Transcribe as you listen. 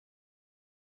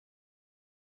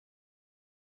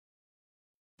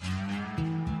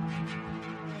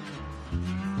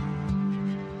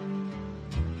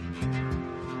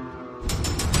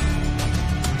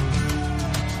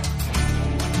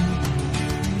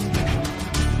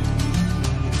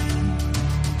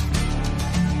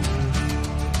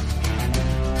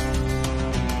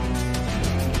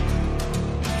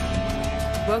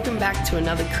welcome back to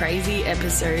another crazy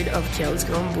episode of Kel's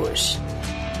Gone Bush.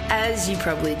 As you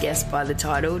probably guessed by the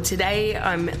title, today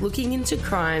I'm looking into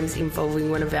crimes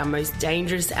involving one of our most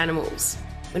dangerous animals.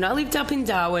 When I lived up in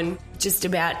Darwin, just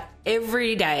about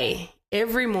every day,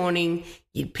 every morning,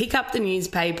 you'd pick up the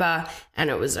newspaper and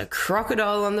it was a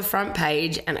crocodile on the front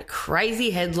page and a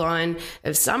crazy headline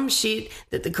of some shit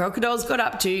that the crocodiles got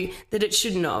up to that it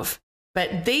shouldn't have.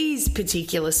 But these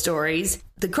particular stories,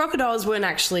 the crocodiles weren't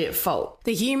actually at fault.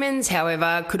 The humans,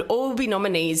 however, could all be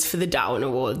nominees for the Darwin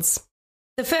Awards.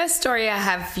 The first story I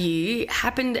have for you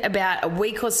happened about a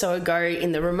week or so ago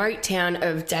in the remote town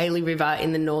of Daly River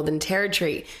in the Northern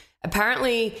Territory.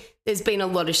 Apparently, there's been a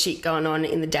lot of shit going on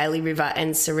in the Daly River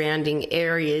and surrounding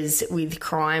areas with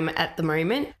crime at the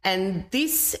moment. And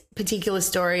this particular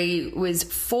story was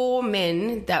 4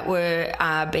 men that were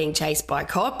being chased by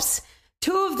cops.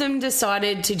 2 of them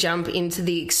decided to jump into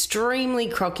the extremely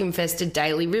croc-infested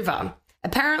Daly River.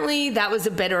 Apparently, that was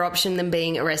a better option than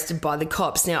being arrested by the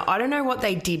cops. Now, I don't know what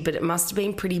they did, but it must have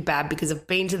been pretty bad because I've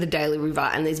been to the Daly River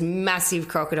and there's massive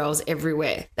crocodiles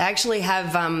everywhere. They actually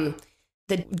have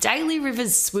the Daly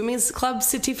River's Swimmers Club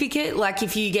certificate. Like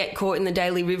if you get caught in the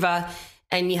Daly River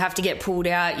and you have to get pulled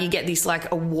out, you get this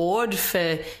like award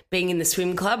for being in the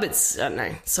swim club. It's, I don't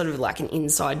know, sort of like an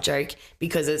inside joke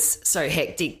because it's so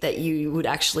hectic that you would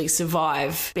actually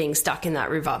survive being stuck in that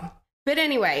river. But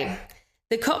anyway,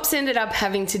 the cops ended up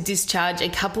having to discharge a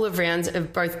couple of rounds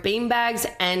of both beanbags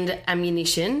and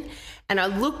ammunition. And I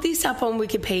looked this up on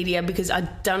Wikipedia because I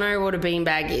don't know what a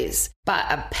beanbag is. But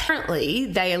apparently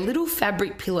they are little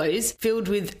fabric pillows filled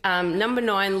with number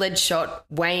 9 lead shot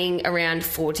weighing around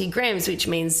 40 grams, which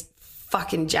means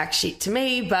fucking jack shit to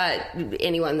me. But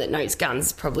anyone that knows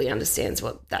guns probably understands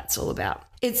what that's all about.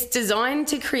 It's designed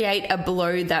to create a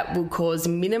blow that will cause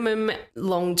minimum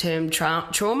long-term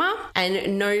trauma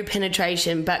and no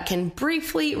penetration, but can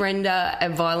briefly render a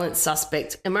violent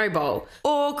suspect immobile.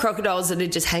 Or crocodiles that are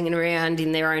just hanging around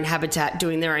in their own habitat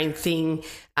doing their own thing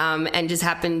and just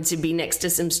happen to be next to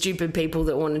some stupid people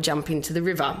that want to jump into the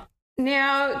river.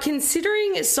 Now,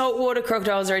 considering saltwater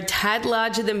crocodiles are a tad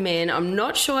larger than men, I'm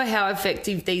not sure how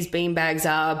effective these beanbags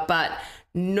are, but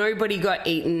nobody got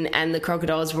eaten and the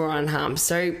crocodiles were unharmed.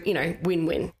 So, you know,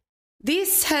 win-win.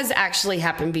 This has actually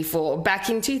happened before, back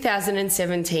in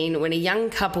 2017 when a young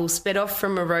couple sped off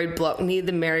from a roadblock near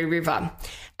the Mary River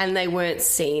and they weren't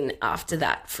seen after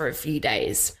that for a few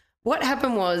days. What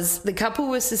happened was the couple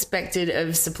was suspected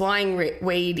of supplying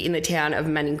weed in the town of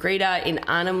Maningrida in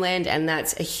Arnhem Land, and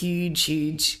that's a huge,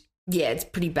 it's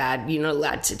pretty bad. You're not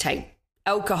allowed to take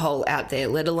alcohol out there,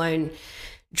 let alone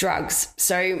drugs.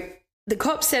 So the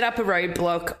cops set up a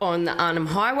roadblock on the Arnhem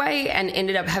Highway and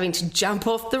ended up having to jump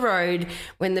off the road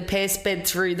when the pair sped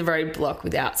through the roadblock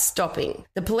without stopping.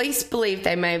 The police believe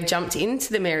they may have jumped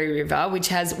into the Mary River, which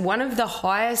has one of the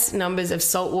highest numbers of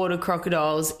saltwater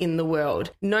crocodiles in the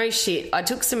world. No shit, I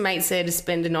took some mates there to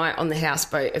spend a night on the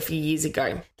houseboat a few years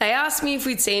ago. They asked me if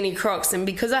we'd see any crocs, and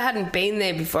because I hadn't been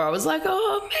there before, I was like,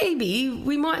 oh, maybe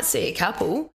we might see a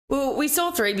couple. Well, we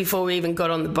saw 3 before we even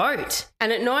got on the boat.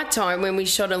 And at night time, when we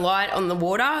shot a light on the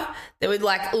water, there were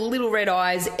like little red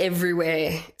eyes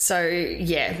everywhere. So,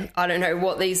 yeah, I don't know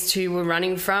what these 2 were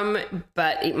running from,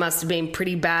 but it must have been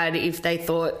pretty bad if they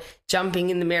thought jumping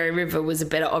in the Mary River was a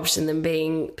better option than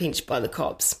being pinched by the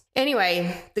cops.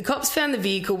 Anyway, the cops found the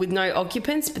vehicle with no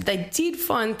occupants, but they did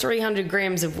find 300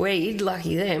 grams of weed,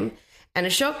 lucky them, and a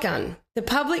shotgun. The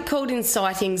public called in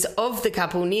sightings of the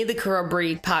couple near the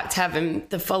Corroboree Park Tavern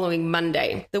the following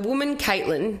Monday. The woman,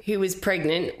 Caitlin, who was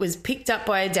pregnant, was picked up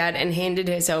by her dad and handed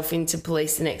herself into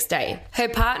police the next day. Her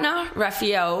partner,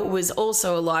 Raphael, was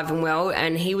also alive and well,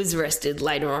 and he was arrested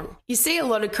later on. You see a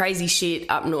lot of crazy shit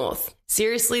up north.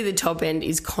 Seriously, the top end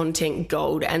is content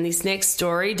gold, and this next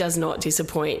story does not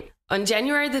disappoint. On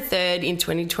January the 3rd in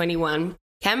 2021,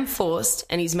 Cam Forst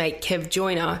and his mate Kev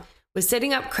Joyner were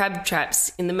setting up crab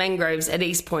traps in the mangroves at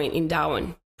East Point in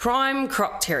Darwin. Prime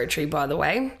croc territory, by the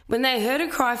way, when they heard a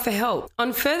cry for help.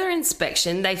 On further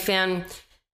inspection, they found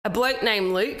a bloke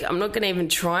named Luke. I'm not going to even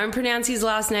try and pronounce his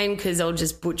last name because I'll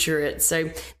just butcher it.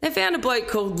 So they found a bloke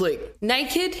called Luke,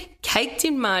 naked, caked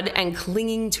in mud and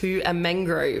clinging to a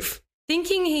mangrove.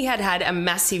 Thinking he had had a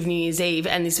massive New Year's Eve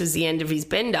and this was the end of his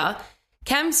bender,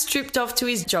 Cam stripped off to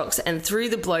his jocks and threw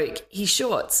the bloke his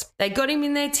shorts. They got him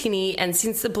in their tinny, and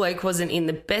since the bloke wasn't in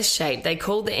the best shape, they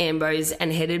called the ambos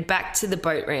and headed back to the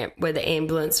boat ramp where the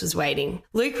ambulance was waiting.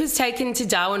 Luke was taken to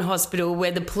Darwin Hospital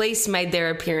where the police made their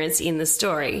appearance in the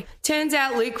story. Turns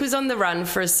out Luke was on the run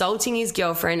for assaulting his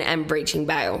girlfriend and breaching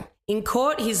bail. In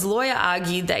court, his lawyer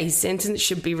argued that his sentence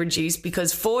should be reduced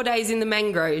because 4 days in the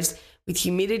mangroves with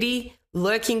humidity,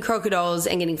 lurking crocodiles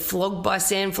and getting flogged by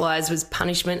sandflies was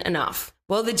punishment enough.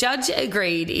 While the judge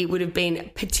agreed it would have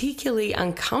been particularly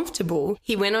uncomfortable,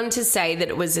 he went on to say that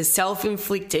it was a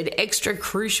self-inflicted, extra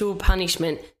crucial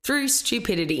punishment through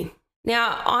stupidity.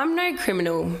 Now, I'm no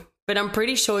criminal, but I'm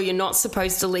pretty sure you're not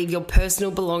supposed to leave your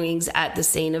personal belongings at the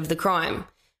scene of the crime.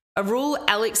 A rule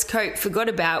Alex Cope forgot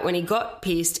about when he got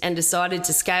pissed and decided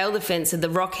to scale the fence of the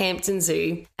Rockhampton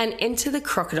Zoo and enter the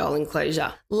crocodile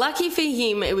enclosure. Lucky for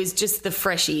him, it was just the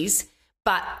freshies,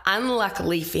 but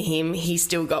unluckily for him, he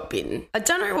still got bitten. I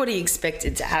don't know what he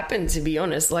expected to happen, to be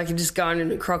honest. Like, just go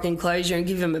into a croc enclosure and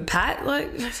give him a pat? Like,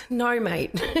 no,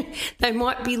 mate. They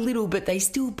might be little, but they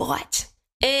still bite.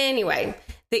 Anyway,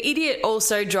 the idiot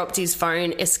also dropped his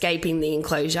phone, escaping the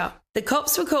enclosure. The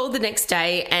cops were called the next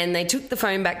day and they took the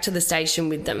phone back to the station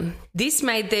with them. This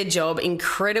made their job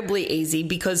incredibly easy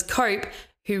because Cope,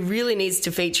 who really needs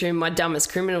to feature in my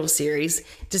Dumbest Criminal series,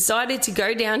 decided to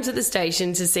go down to the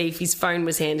station to see if his phone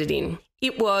was handed in.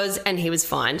 It was, and he was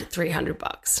fined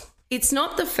 $300. It's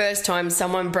not the first time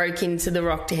someone broke into the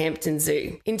Rockhampton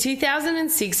Zoo. In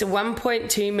 2006, a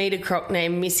 1.2 metre croc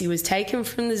named Missy was taken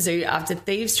from the zoo after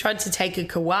thieves tried to take a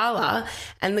koala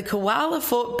and the koala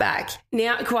fought back.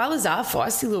 Now, koalas are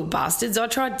feisty little bastards. I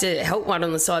tried to help one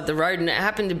on the side of the road and it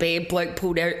happened to be a bloke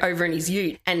pulled over in his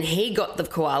ute and he got the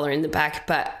koala in the back,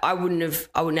 but I wouldn't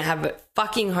have a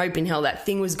fucking hope in hell. That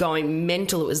thing was going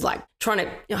mental. It was like trying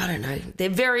to, I don't know,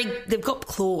 they've got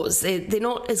claws. They're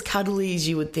not as cuddly as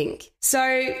you would think.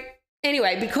 So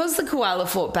anyway, because the koala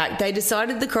fought back, they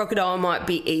decided the crocodile might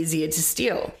be easier to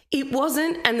steal. It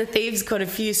wasn't, and the thieves got a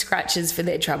few scratches for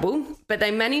their trouble, but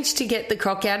they managed to get the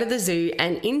croc out of the zoo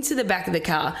and into the back of the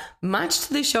car, much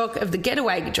to the shock of the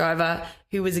getaway driver,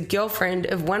 who was a girlfriend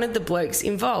of one of the blokes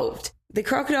involved. The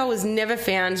crocodile was never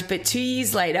found, but 2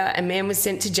 years later, a man was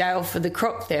sent to jail for the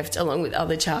croc theft along with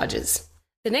other charges.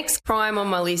 The next crime on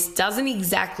my list doesn't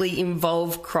exactly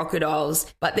involve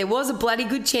crocodiles, but there was a bloody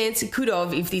good chance it could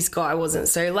have if this guy wasn't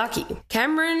so lucky.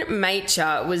 Cameron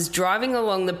Macher was driving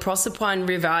along the Proserpine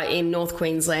River in North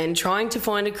Queensland trying to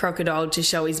find a crocodile to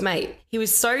show his mate. He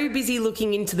was so busy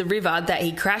looking into the river that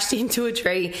he crashed into a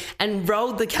tree and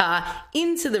rolled the car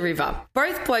into the river.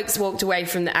 Both blokes walked away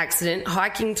from the accident,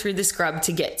 hiking through the scrub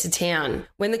to get to town.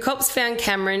 When the cops found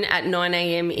Cameron at 9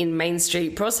 a.m. in Main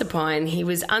Street, Proserpine, he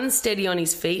was unsteady on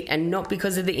his feet and not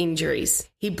because of the injuries.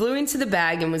 He blew into the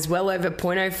bag and was well over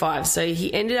 .05, so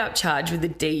he ended up charged with a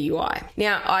DUI.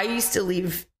 Now, I used to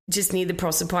live just near the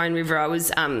Proserpine River. I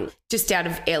was just out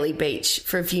of Airlie Beach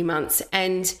for a few months,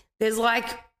 and there's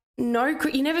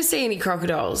you never see any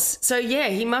crocodiles. So yeah,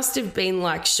 he must have been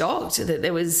shocked that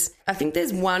there was, I think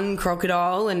there's one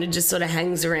crocodile and it just sort of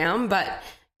hangs around, but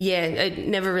yeah, it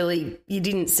never really, you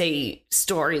didn't see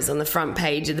stories on the front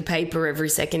page of the paper every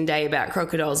second day about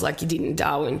crocodiles like you did in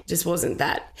Darwin. It just wasn't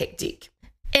that hectic.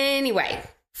 Anyway,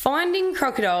 finding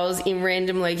crocodiles in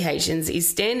random locations is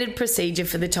standard procedure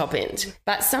for the top end,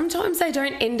 but sometimes they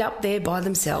don't end up there by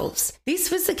themselves. This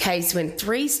was the case when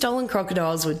 3 stolen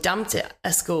crocodiles were dumped at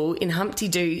a school in Humpty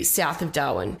Doo, south of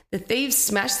Darwin. The thieves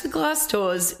smashed the glass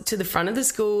doors to the front of the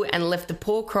school and left the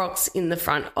poor crocs in the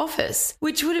front office,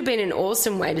 which would have been an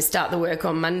awesome way to start the work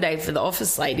on Monday for the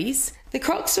office ladies. The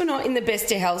crocs were not in the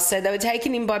best of health, so they were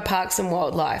taken in by Parks and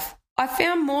Wildlife. I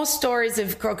found more stories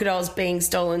of crocodiles being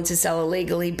stolen to sell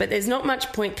illegally, but there's not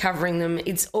much point covering them.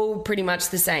 It's all pretty much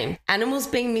the same. Animals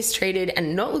being mistreated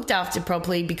and not looked after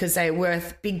properly because they are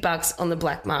worth big bucks on the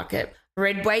black market. I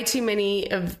read way too many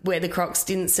of where the crocs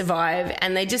didn't survive,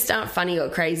 and they just aren't funny or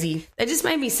crazy. They just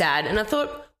made me sad, and I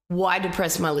thought, why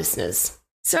depress my listeners?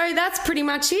 So that's pretty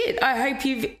much it. I hope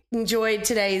you've enjoyed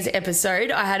today's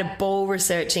episode. I had a ball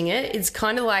researching it. It's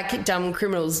kind of like Dumb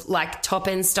Criminals, like Top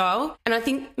End style. And I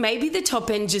think maybe the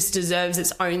Top End just deserves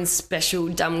its own special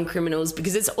Dumb Criminals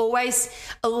because it's always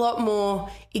a lot more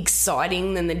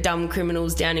exciting than the Dumb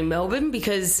Criminals down in Melbourne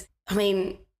because, I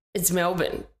mean, it's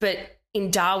Melbourne. But in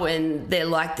Darwin,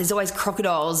 there's always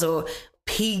crocodiles or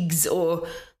pigs or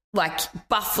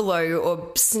buffalo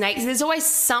or snakes. There's always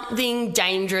something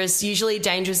dangerous, usually a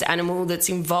dangerous animal that's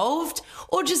involved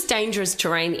or just dangerous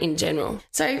terrain in general.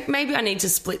 So maybe I need to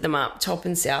split them up, top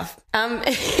and south.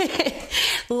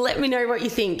 Let me know what you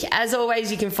think. As always,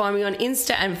 you can find me on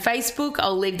Insta and Facebook.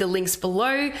 I'll leave the links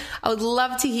below. I would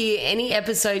love to hear any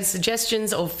episode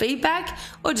suggestions or feedback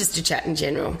or just to chat in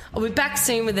general. I'll be back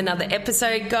soon with another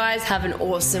episode, guys. Have an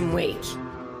awesome week.